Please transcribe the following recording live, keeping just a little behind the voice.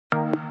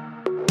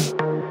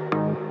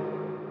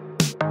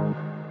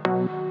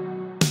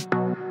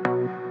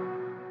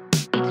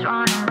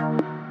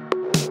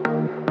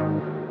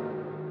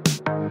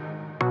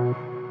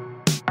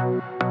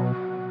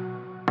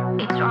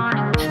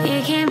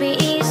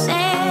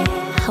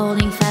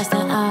holding fast to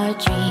our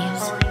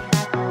dreams.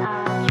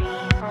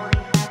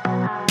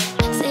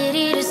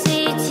 City to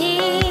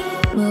city,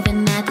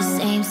 moving at the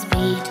same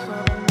speed.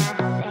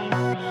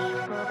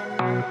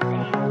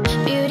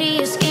 Beauty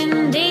is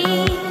skin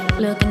deep,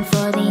 looking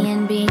for the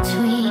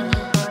in-between.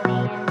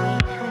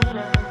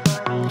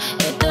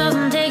 It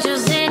doesn't take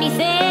just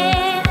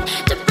anything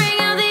to bring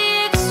out the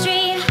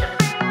extreme.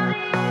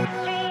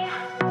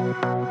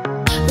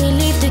 We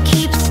leave to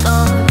keep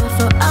score.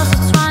 For us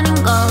it's run and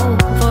go.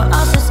 For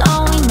us it's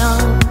all we know.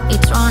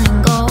 It's run and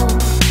go.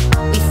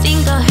 We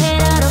think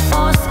ahead out of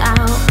force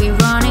out. We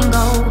run and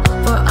go.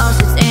 For us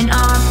it's in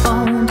our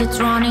bones. It's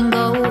run and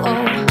go.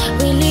 Oh.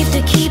 We leave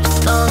to keep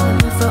score.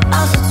 For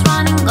us it's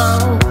run and go.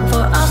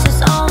 For us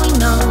it's all we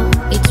know.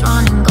 It's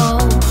run and go.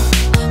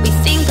 We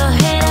think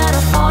ahead out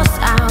of force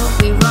out.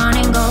 We run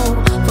and go.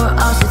 For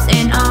us it's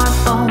in our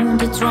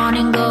bones. It's run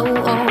and go.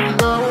 Oh.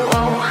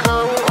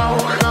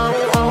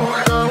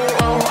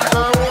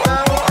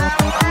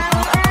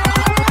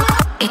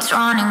 It's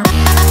running.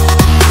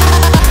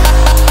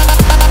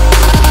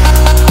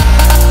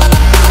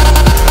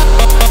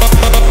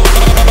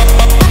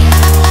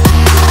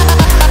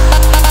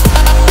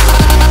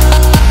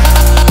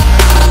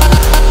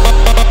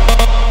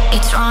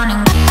 It's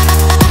running.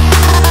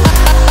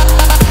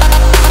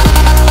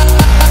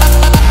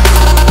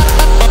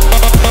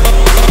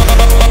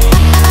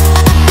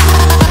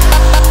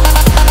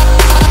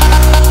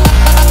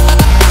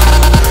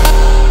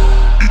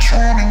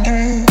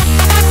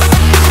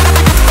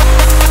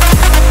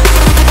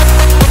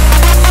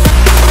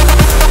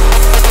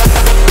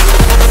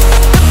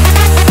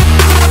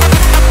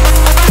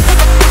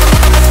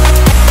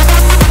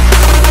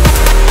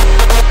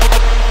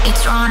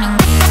 It's running.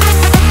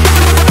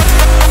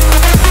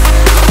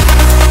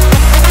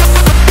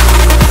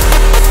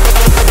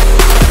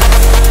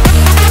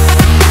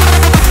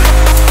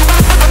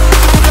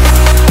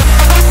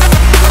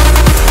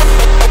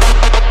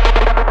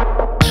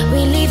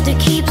 We leave to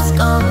keep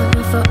score.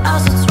 For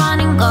us it's run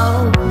and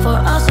go. For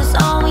us it's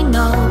all we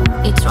know.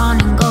 It's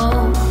run and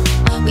go.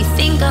 We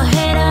think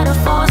ahead out of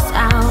force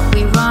out.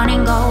 We run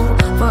and go.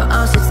 For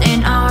us it's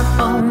in our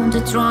bones.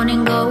 It's run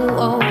and go.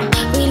 Oh.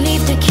 We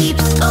leave to keep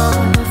score.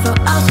 For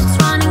us it's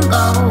run and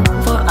go.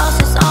 For us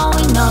it's all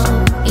we know.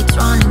 It's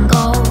run and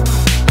go.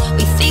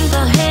 We think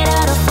ahead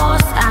out of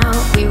force out.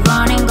 We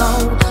run and go.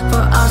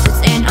 For us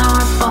it's in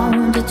our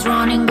bones. It's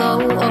run and go.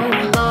 Oh.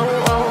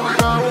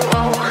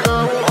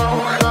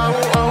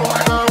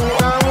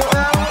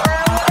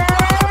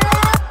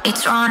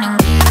 It's running.